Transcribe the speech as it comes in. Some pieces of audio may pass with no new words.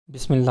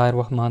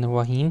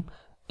Bismillahirrahmanirrahim.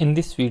 In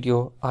this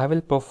video, I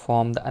will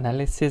perform the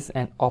analysis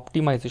and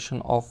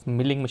optimization of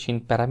milling machine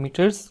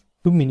parameters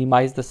to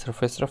minimize the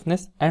surface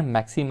roughness and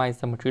maximize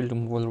the material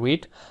removal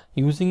rate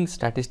using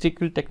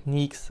statistical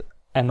techniques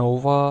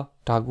ANOVA,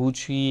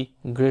 Taguchi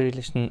GRA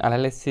relational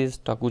analysis,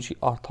 Taguchi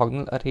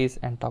orthogonal arrays,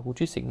 and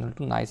Taguchi signal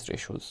to noise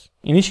ratios.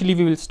 Initially,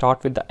 we will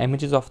start with the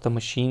images of the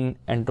machine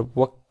and the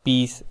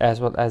workpiece as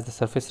well as the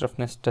surface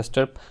roughness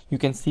tester. You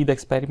can see the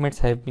experiments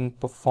have been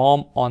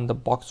performed on the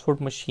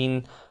Boxford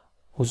machine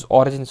whose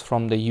origin is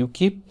from the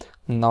UK.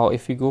 Now,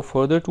 if we go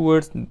further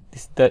towards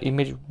this, the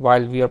image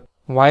while we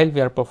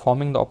are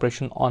performing the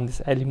operation on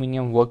this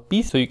aluminium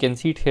workpiece. So you can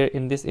see it here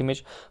in this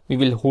image. We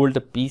will hold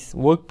the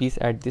workpiece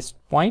at this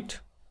point.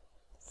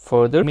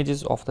 Further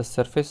images of the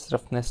surface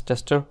roughness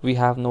tester, we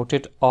have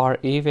noted RA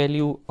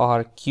value,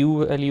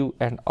 RQ value,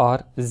 and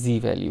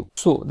RZ value.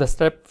 So the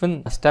step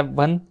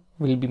one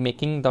will be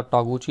making the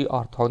Taguchi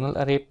orthogonal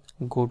array.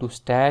 Go to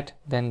stat,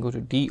 then go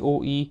to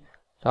DOE,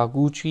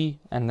 Taguchi,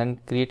 and then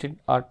created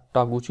a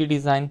Taguchi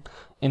design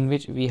in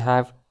which we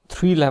have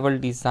 3-level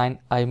design.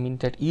 I mean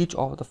that each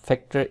of the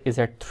factor is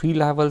at 3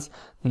 levels.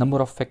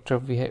 Number of factor,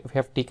 we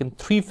have taken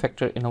 3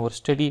 factor in our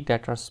study,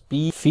 that are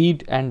speed,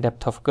 feed, and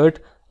depth of cut.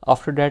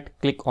 After that,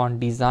 click on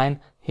design.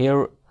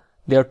 Here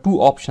there are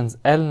 2 options,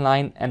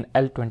 L9 and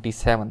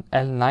L27.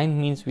 L9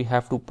 means we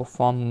have to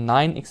perform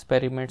 9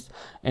 experiments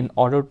in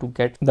order to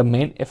get the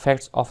main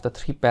effects of the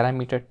 3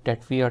 parameters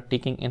that we are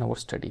taking in our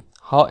study.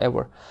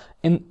 However,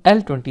 in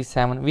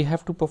L27 we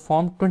have to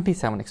perform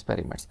 27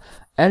 experiments.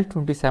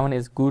 L27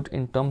 is good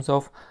in terms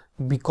of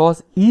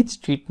because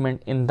each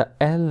treatment in the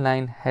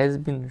L9 has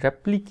been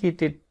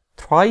replicated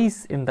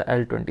thrice in the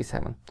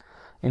L27.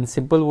 In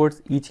simple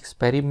words, each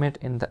experiment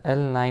in the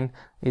L9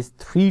 is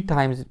 3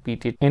 times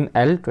repeated in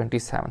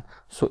L27.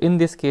 So in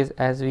this case,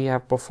 as we are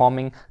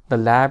performing the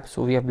lab,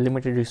 so we have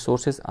limited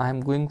resources, I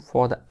am going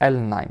for the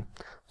L9.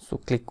 So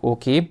click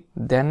OK,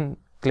 then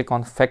click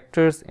on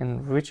factors,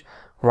 in which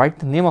write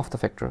the name of the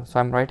factor. So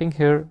I'm writing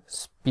here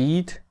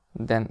speed,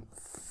 then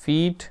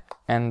feed,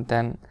 and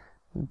then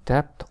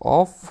depth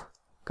of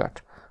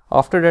cut.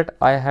 After that,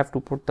 I have to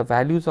put the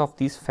values of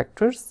these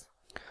factors.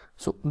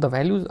 So the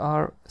values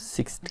are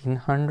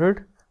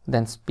 1600,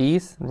 then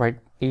space, write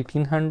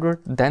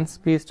 1800, then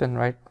space, and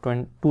write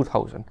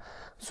 2000.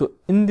 So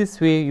in this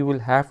way, you will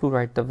have to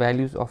write the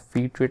values of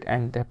feed rate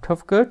and depth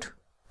of cut.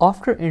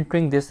 After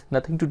entering this,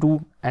 nothing to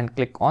do, and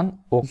click on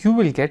OK. You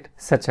will get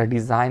such a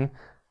design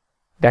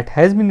that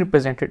has been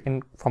represented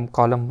in from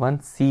column 1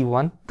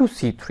 C1 to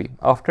C3.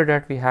 After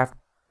that,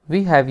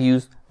 we have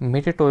used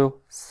Metatoyo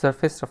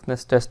surface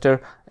roughness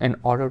tester in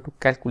order to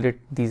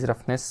calculate these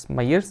roughness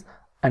measures,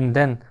 and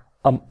then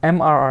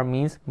MRR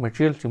means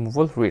material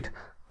removal rate.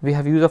 We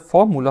have used a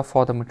formula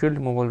for the material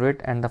removal rate,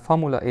 and the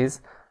formula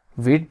is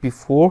weight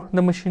before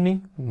the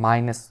machining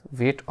minus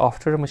weight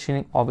after the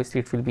machining. Obviously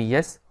it will be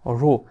yes.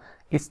 Rho,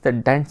 it's the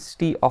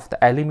density of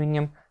the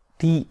aluminium.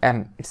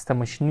 TM, it's the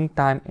machining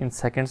time in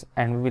seconds,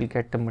 and we will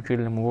get the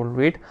material removal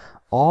rate.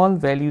 All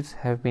values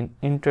have been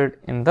entered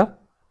in the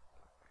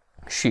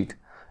sheet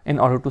in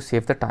order to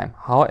save the time.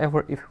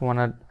 However, if you want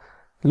to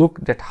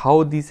look at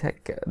how these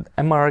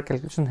MRR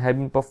calculations have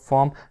been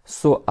performed,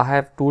 so I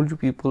have told you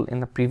people in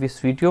the previous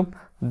video,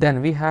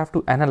 then we have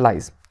to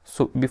analyze.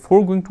 So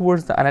before going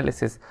towards the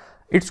analysis,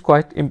 it's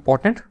quite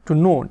important to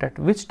know that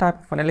which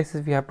type of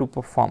analysis we have to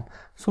perform.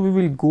 So we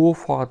will go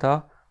for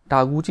the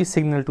Taguchi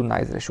signal to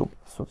noise ratio.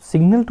 So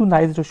signal to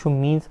noise ratio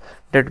means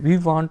that we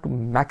want to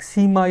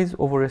maximize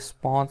our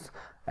response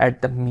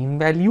at the mean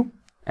value,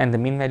 and the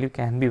mean value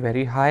can be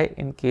very high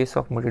in case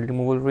of material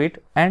removal rate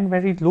and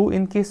very low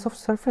in case of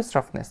surface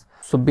roughness.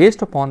 So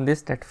based upon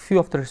this, that few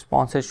of the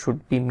responses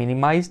should be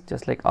minimized,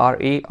 just like RA,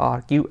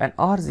 RQ, and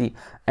RZ,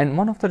 and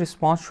one of the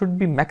response should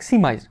be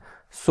maximized.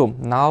 So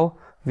now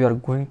we are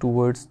going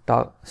towards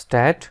the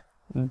stat,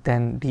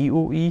 then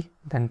DOE,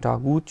 then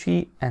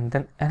Taguchi, and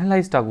then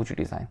analyze Taguchi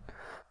design,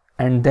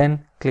 and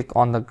then click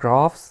on the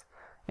graphs.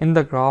 In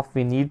the graph,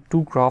 we need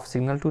 2 graph,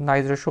 signal to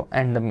noise ratio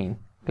and the mean.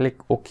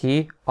 Click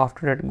OK.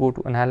 After that, go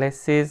to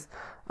analysis,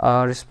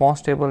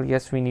 response table.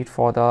 Yes, we need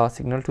for the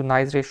signal to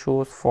noise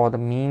ratios. For the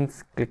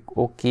means, click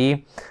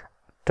OK.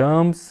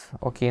 Terms,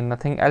 okay,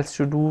 nothing else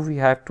to do. We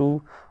have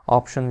 2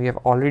 options, we have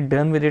already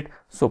done with it,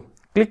 so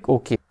click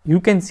OK. You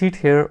can see it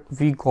here,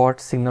 we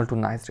got signal to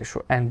noise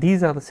ratio, and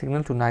these are the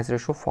signal to noise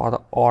ratio for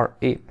the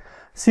RA.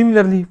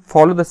 Similarly,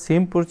 follow the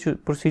same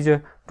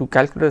procedure to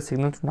calculate the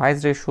signal to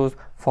noise ratios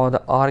for the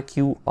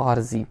RQ,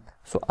 RZ.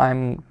 So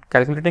I'm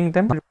calculating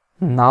them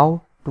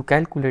now. To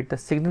calculate the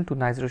signal to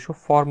noise ratio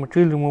for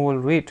material removal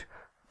rate,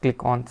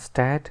 click on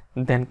stat,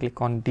 then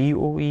click on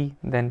DOE,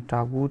 then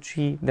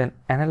Taguchi, then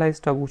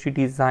analyze Taguchi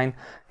design.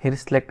 Here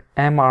select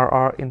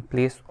MRR in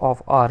place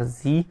of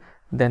RZ,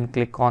 then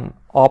click on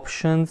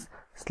options,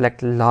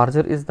 select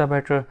larger is the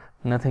better,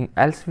 nothing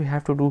else we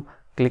have to do.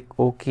 Click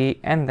OK,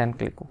 and then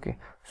click OK.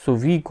 So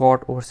we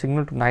got our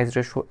signal to noise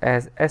ratio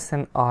as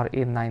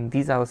SNRA9.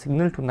 These are the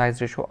signal to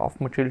noise ratio of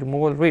material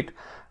removal rate.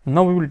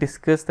 Now we will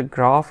discuss the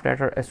graph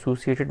that are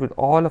associated with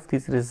all of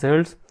these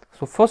results.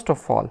 So first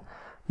of all,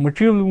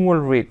 material removal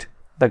rate,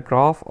 the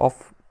graph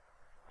of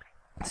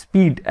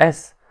speed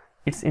S,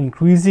 it's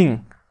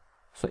increasing.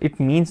 So it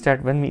means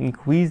that when we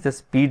increase the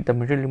speed, the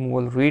material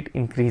removal rate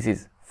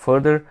increases.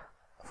 Further,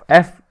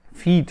 F,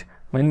 feet,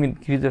 when we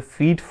increase the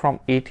feet from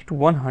 80 to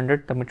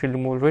 100, the material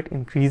removal rate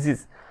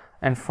increases.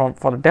 And for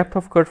the depth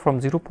of cut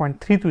from 0.3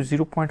 to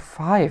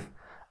 0.5,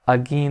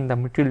 again the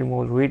material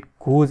removal rate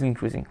goes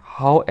increasing.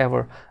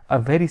 However, a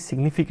very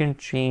significant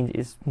change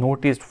is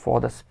noticed for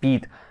the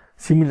speed.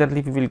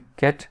 Similarly, we will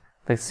get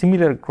the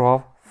similar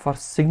graph for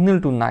signal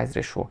to noise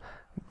ratio.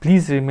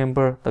 Please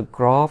remember, the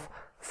graph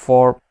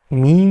for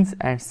means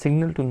and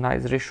signal to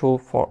noise ratio,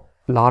 for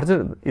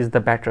larger is the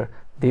better,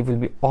 they will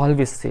be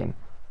always same.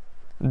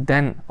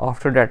 Then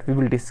after that we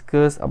will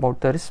discuss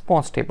about the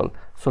response table.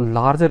 So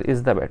larger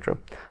is the better.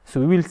 So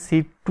we will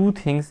see two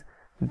things,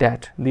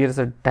 that there is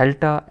a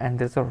delta and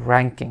there is a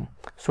ranking.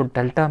 So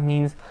delta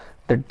means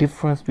the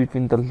difference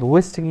between the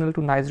lowest signal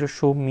to noise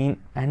ratio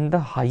mean and the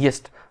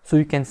highest. So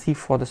you can see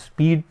for the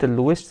speed, the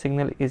lowest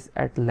signal is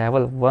at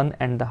level 1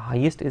 and the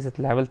highest is at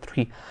level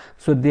 3.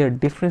 So their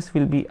difference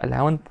will be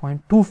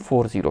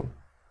 11.240.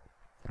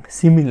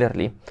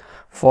 Similarly,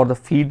 for the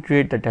feed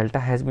rate, the delta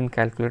has been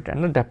calculated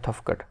and the depth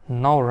of cut.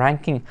 Now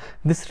ranking,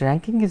 this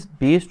ranking is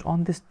based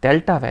on this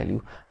delta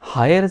value.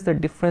 Higher is the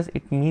difference,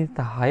 it means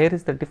the higher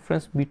is the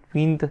difference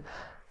between the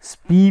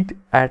speed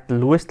at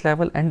lowest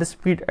level and the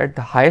speed at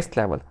the highest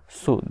level.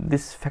 So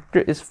this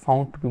factor is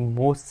found to be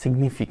more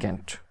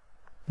significant.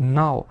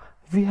 Now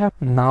we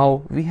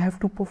have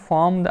to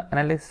perform the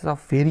analysis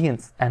of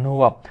variance,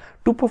 ANOVA.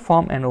 To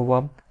perform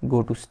ANOVA,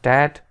 go to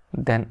stat,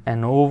 then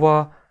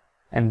ANOVA,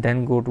 and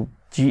then go to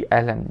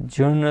GLM,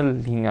 general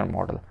linear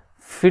model.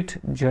 Fit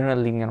general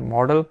linear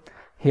model.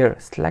 Here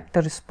select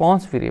the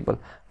response variable.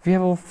 We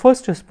have our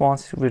first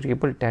response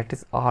variable, that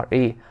is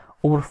RA.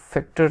 Our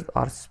factors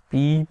are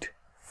speed,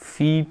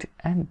 feed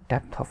and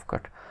depth of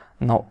cut.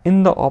 Now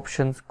in the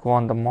options, go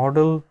on the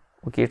model.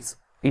 Okay, it's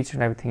each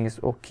and everything is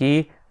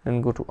okay.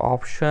 Then go to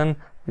option,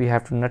 we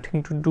have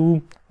nothing to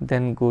do.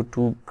 Then go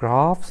to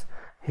graphs.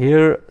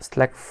 Here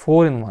select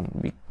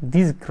 4-in-1.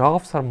 These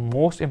graphs are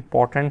most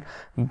important.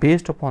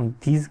 Based upon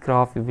these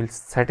graphs, we will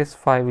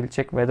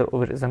check whether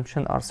our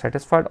assumptions are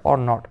satisfied or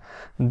not.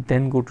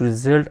 Then go to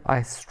result.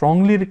 I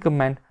strongly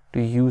recommend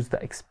to use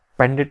the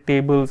expanded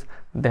tables.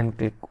 Then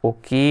click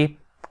OK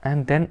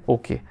and then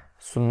OK.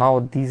 So now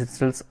these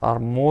results are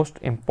most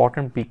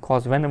important,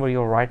 because whenever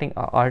you're writing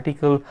an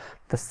article,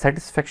 the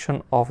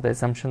satisfaction of the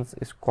assumptions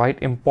is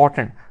quite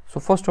important. So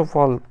first of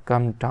all,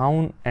 come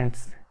down and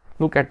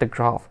look at the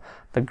graph.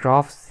 The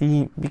graph,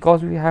 see,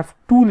 because we have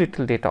too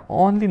little data,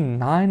 only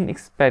 9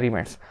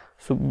 experiments.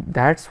 So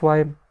that's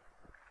why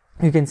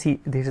you can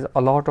see there is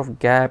a lot of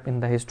gap in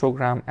the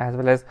histogram, as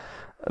well as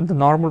the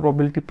normal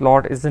probability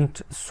plot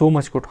isn't so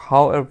much good.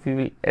 However, we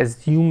will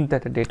assume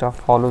that the data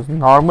follows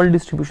normal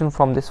distribution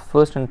from this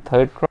first and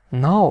third graph.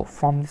 Now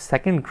from the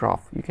second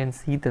graph, you can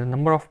see the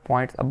number of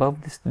points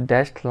above this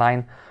dashed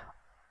line,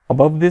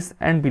 above this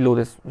and below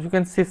this. You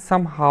can see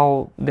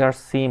somehow they are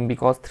same,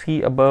 because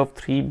 3 above,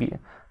 3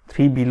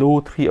 below,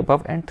 3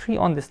 above and 3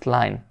 on this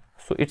line.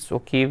 So it's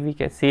okay, we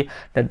can say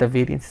that the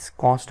variance is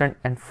constant,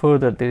 and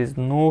further there is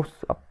no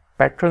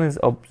pattern is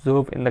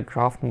observed in the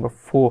graph number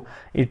 4.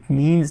 It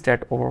means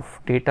that our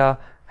data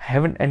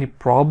haven't any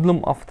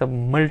problem of the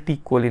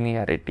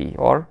multicollinearity,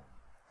 or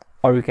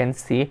you can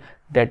say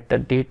that the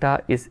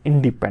data is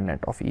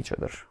independent of each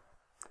other.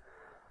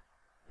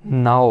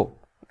 Now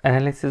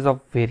analysis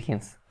of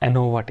variance,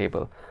 ANOVA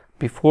table.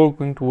 Before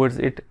going towards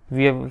it,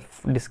 we have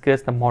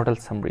discussed the model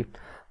summary.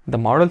 The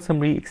model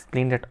summary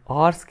explained that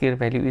R square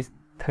value is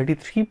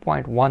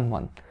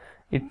 33.11.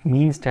 It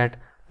means that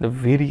the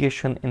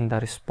variation in the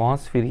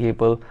response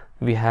variable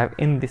we have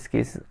in this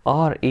case is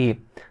RA.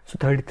 So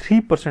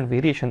 33%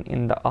 variation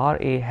in the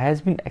RA has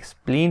been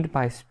explained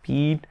by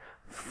speed,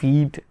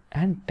 feed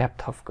and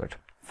depth of cut.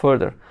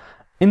 Further,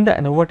 in the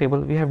ANOVA table,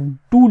 we have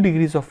 2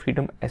 degrees of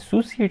freedom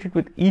associated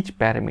with each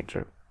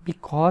parameter,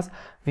 because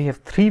we have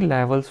 3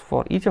 levels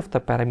for each of the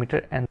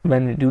parameter, and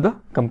when we do the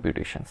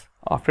computations.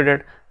 After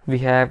that, we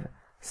have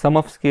sum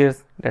of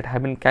squares that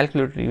have been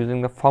calculated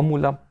using the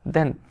formula.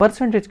 Then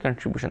percentage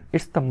contribution,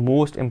 it's the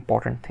most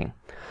important thing.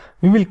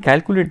 We will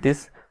calculate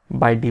this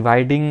by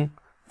dividing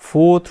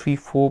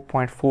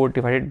 434.4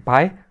 divided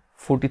by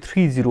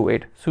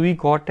 4308. So we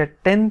got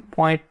that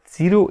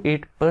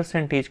 10.08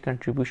 percentage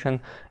contribution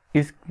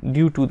is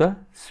due to the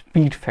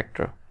speed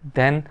factor.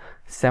 Then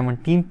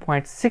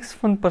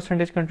 17.61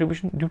 percentage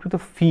contribution due to the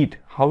feed.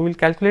 How we will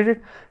calculate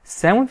it?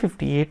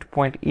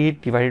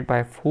 758.8 divided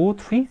by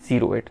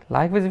 4308.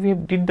 Likewise, we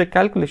have did the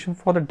calculation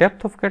for the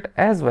depth of cut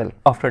as well.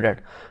 After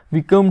that,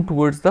 we come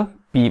towards the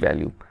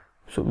p-value.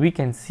 So we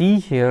can see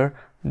here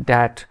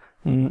that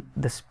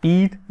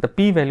the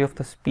p-value of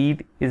the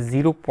speed is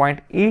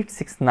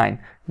 0.869.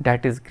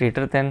 that is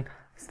greater than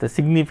the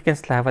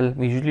significance level.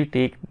 We usually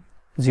take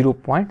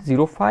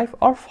 0.05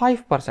 or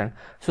 5%.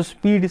 So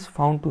speed is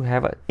found to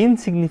have an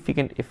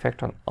insignificant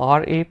effect on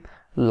RA.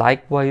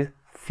 Likewise,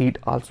 feed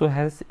also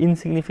has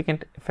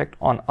insignificant effect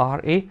on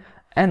RA,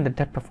 and the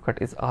depth of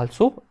cut is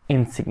also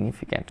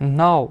insignificant.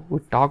 Now we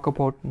talk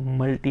about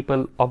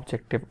multiple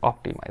objective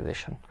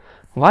optimization.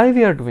 Why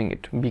we are doing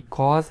it?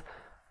 Because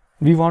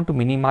we want to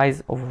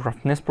minimize our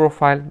roughness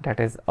profile, that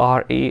is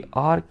RA,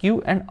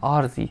 RQ and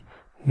RZ.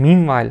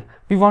 Meanwhile,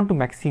 we want to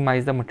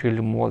maximize the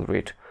material removal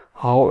rate.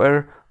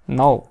 However,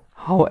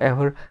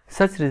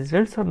 such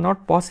results are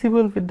not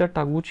possible with the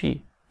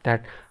Taguchi.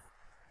 That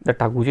the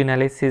Taguchi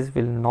analysis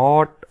will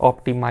not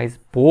optimize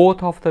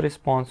both of the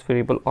response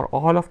variable or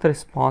all of the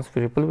response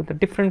variable with the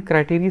different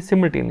criteria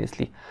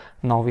simultaneously.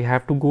 Now we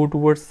have to go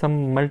towards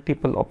some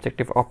multiple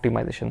objective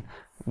optimization.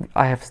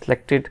 I have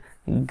selected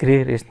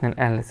GRA rational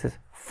analysis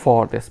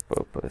for this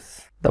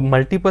purpose. The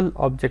multiple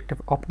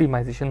objective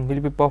optimization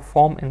will be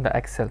performed in the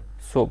Excel.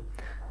 So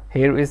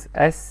here is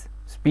S,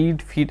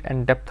 speed, feed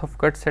and depth of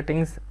cut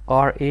settings,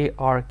 RA,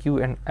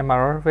 RQ and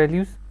MRR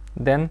values,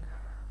 then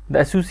the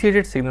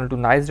associated signal to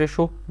noise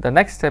ratio. The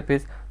next step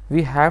is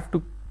we have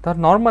to the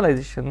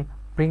normalization,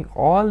 bring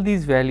all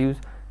these values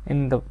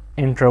in the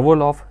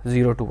interval of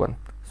 0 to 1.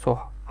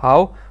 So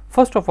how?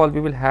 First of all,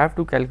 we will have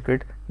to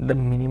calculate the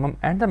minimum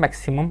and the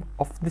maximum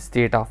of this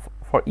data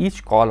for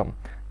each column.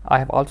 I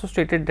have also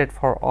stated that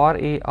for RA,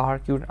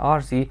 RQ and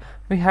RZ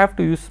we have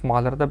to use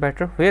smaller the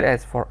better,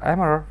 whereas for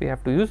MRR we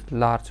have to use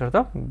larger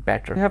the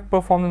better. We have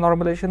performed the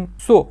normalization.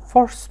 So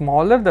for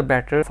smaller the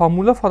better,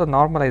 formula for the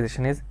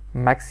normalization is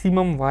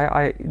maximum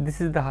yi,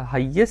 this is the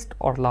highest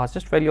or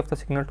largest value of the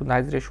signal to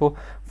noise ratio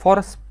for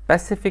a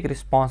specific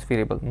response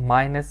variable,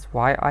 minus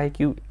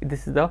yiq,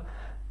 this is the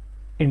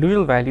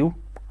individual value,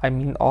 I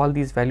mean all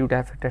these values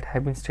that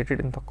have been stated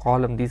in the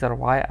column, these are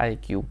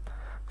yiq.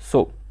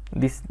 So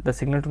this the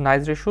signal to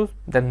noise ratios,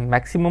 then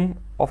maximum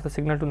of the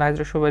signal to noise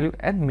ratio value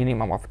and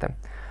minimum of them.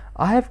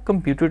 I have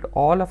computed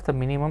all of the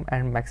minimum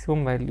and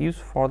maximum values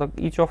for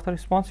each of the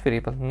response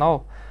variable.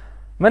 Now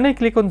when I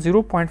click on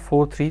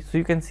 0.43, so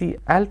you can see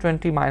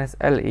L20 minus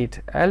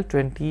L8,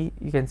 L20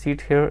 you can see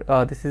it here,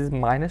 this is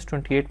minus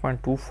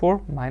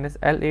 28.24 minus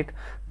L8.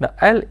 The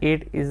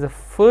L8 is the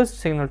first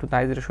signal to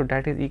noise ratio,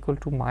 that is equal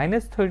to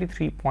minus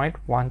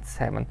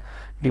 33.17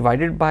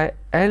 divided by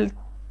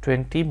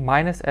L20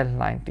 minus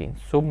L19,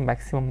 so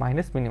maximum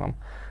minus minimum.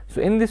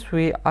 So in this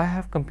way I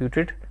have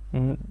computed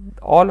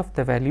all of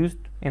the values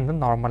in the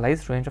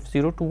normalized range of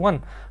 0 to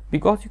 1,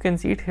 because you can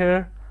see it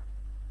here,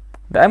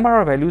 the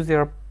MRR values, they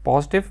are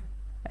positive,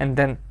 and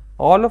then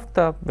all of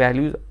the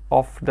values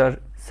of the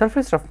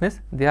surface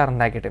roughness, they are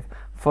negative.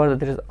 Further,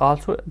 there is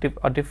also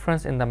a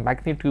difference in the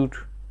magnitude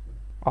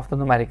of the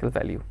numerical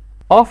value.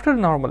 After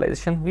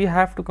normalization, we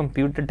have to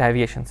compute the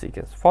deviation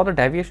sequence. For the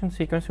deviation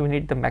sequence, we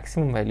need the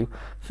maximum value.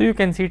 So you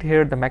can see it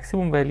here, the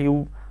maximum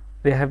value,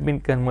 they have been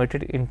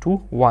converted into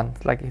 1,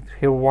 like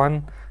here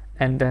 1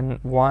 and then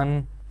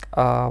 1,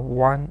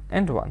 1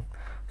 and 1.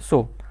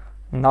 So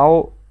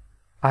now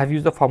I have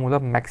used the formula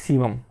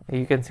maximum.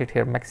 You can see it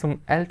here,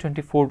 maximum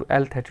L24 to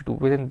L32.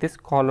 Within this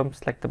column,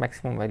 select the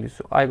maximum value.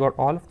 So I got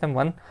all of them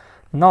 1.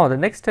 Now the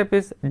next step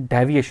is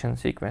deviation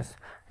sequence.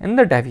 In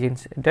the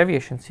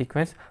deviation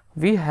sequence,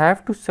 we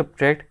have to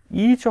subtract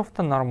each of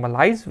the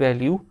normalized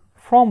value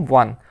from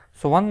 1.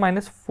 So 1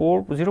 minus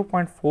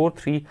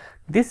 0.43,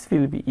 this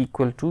will be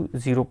equal to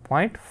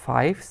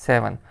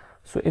 0.57.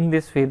 So in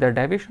this way, the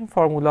deviation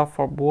formula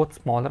for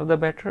both smaller the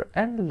better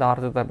and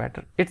larger the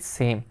better, it's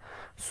same.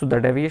 So the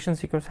deviation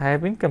sequence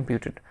have been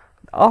computed.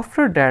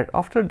 After that,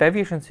 after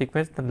deviation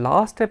sequence, the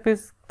last step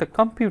is the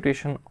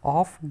computation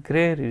of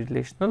GRA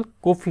relational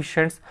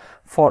coefficients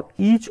for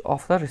each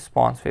of the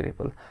response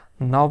variable.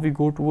 Now we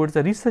go towards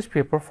the research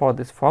paper for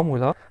this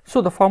formula.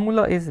 So the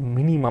formula is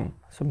minimum.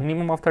 So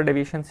minimum of the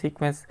deviation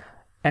sequence,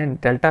 and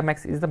delta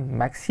max is the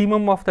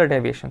maximum of the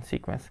deviation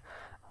sequence.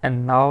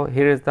 And now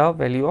here is the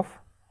value of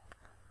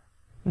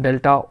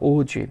delta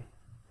OJ.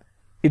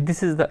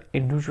 This is the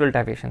individual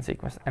deviation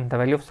sequence, and the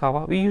value of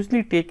SAVA, we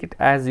usually take it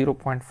as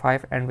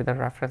 0.5 and with the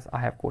reference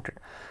I have quoted.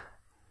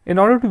 In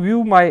order to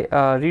view my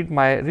read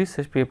my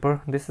research paper,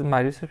 this is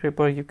my research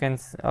paper, you can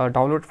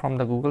download from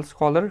the Google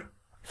Scholar.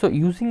 So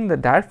using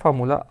that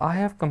formula, I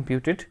have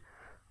computed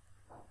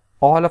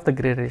all of the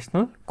GRA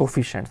rational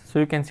coefficients. So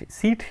you can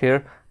see it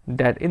here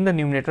that in the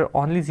numerator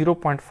only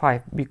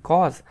 0.5,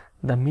 because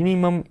the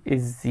minimum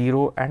is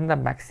 0 and the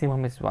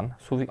maximum is 1.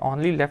 So we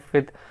only left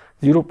with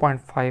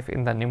 0.5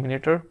 in the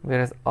numerator,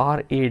 whereas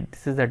R8,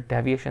 this is the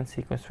deviation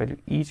sequence value,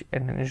 each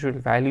and individual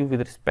value with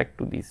respect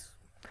to these.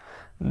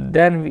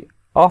 Then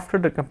after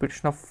the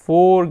computation of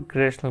 4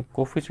 GRA rational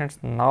coefficients,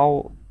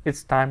 now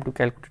it's time to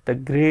calculate the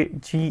GRA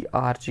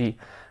GRG.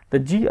 The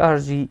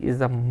GRG is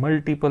the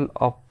multiple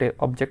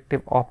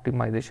objective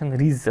optimization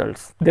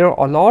results. There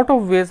are a lot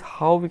of ways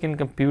how we can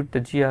compute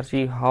the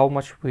GRG, how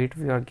much weight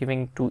we are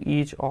giving to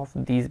each of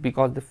these,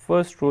 because the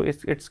first row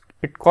is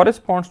it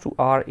corresponds to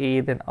RA,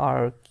 then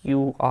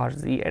RQ,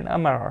 RZ and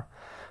MRR.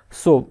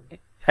 So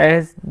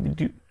as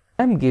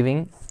I'm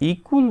giving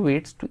equal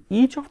weights to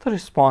each of the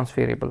response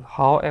variable.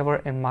 However,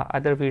 in my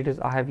other videos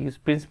I have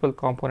used principal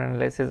component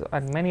analysis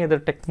and many other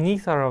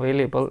techniques are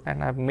available,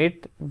 and I've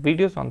made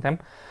videos on them.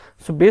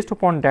 So based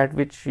upon that,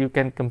 which you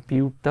can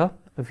compute the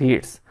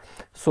weights.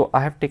 So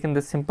I have taken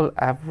the simple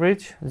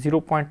average.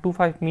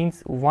 0.25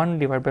 means 1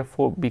 divided by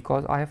 4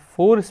 because I have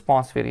 4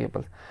 response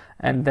variables,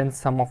 and then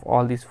sum of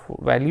all these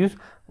values.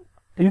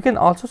 You can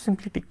also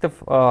simply take the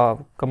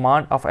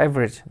command of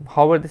average.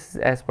 However, this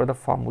is as per the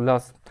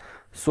formulas.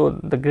 So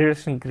the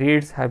gradation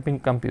grades have been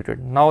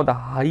computed. Now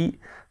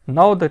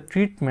the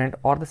treatment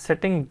or the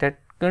setting that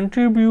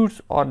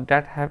contributes or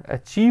that have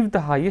achieved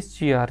the highest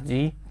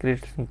GRG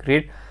gradation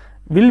grade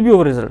will be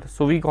our result.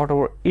 So we got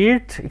our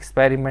 8th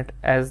experiment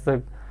as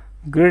the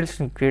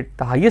gradation grade,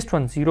 the highest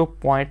one,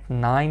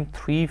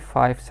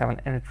 0.9357,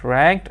 and it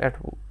ranked at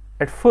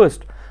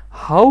first.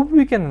 How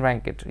we can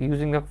rank it?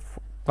 Using the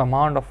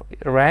command of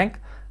rank,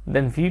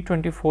 then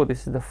V24,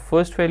 this is the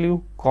first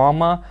value,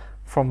 comma,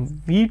 from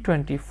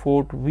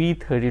V24 to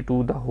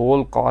V32 the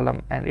whole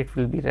column, and it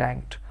will be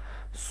ranked.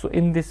 So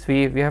in this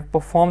way we have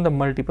performed the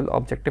multiple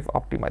objective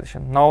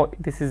optimization. Now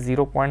this is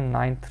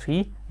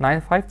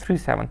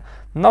 0.939537.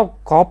 Now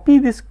copy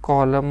this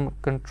column,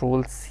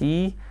 Control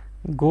C,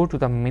 go to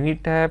the mini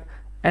tab,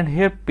 and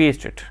here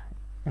paste it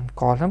in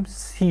column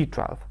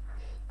C12.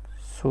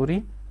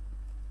 Sorry,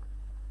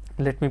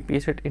 let me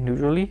paste it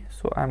individually.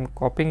 So I'm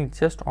copying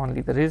just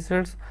only the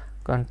results.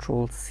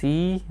 Control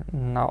C.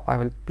 Now I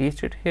will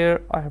paste it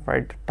here. I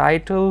write the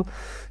title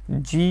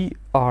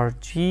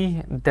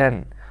GRG,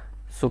 then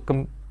so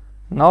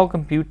now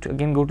compute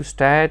again, go to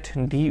stat,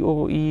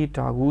 DOE,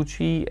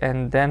 Taguchi,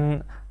 and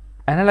then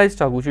analyze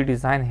Taguchi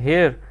design.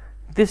 Here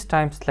this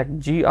time select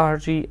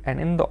GRG,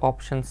 and in the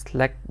option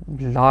select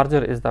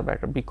larger is the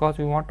better because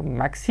we want to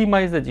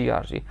maximize the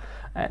GRG,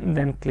 and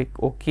then click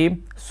OK.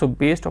 So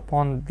based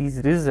upon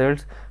these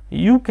results,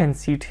 you can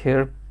see it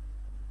here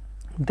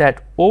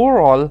that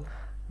overall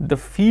the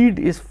feed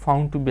is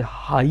found to be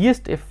have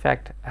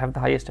the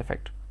highest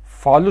effect,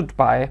 followed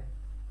by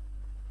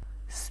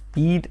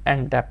speed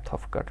and depth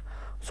of cut.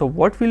 So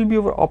what will be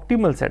our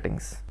optimal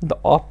settings? The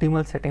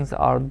optimal settings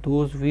are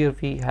those where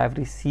we have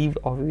received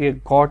or we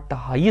have got the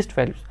highest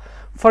values.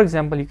 For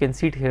example, you can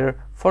see it here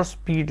for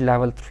speed,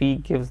 level 3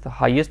 gives the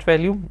highest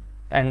value,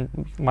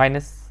 and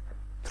minus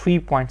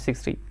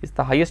 3.63 is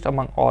the highest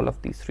among all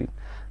of these three.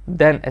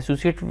 Then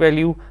associated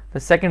value, the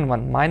second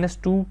one, minus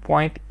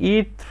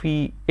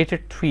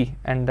 2.83,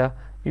 and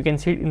you can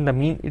see it in the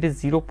mean, it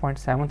is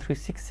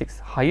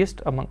 0.7366,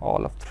 highest among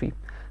all of three.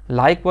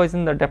 Likewise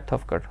in the depth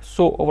of cut.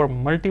 So our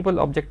multiple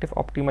objective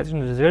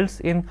optimization results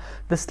in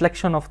the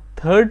selection of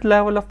third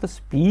level of the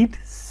speed,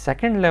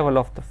 second level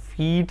of the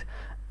feed,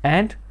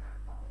 and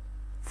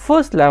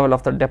first level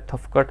of the depth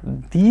of cut.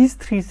 These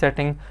three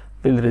settings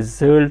will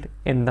result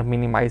in the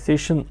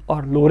minimization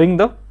or lowering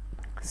the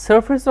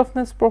surface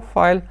roughness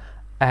profile,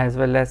 as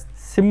well as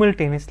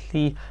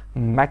simultaneously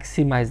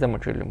maximize the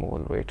material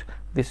removal rate.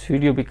 This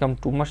video become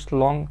too much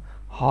long.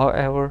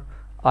 However,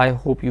 I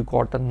hope you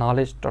got the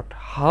knowledge that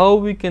how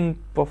we can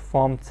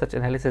perform such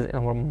analysis in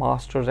our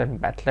master's and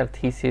bachelor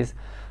thesis,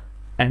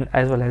 and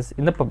as well as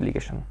in the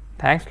publication.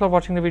 Thanks for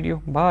watching the video.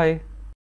 Bye.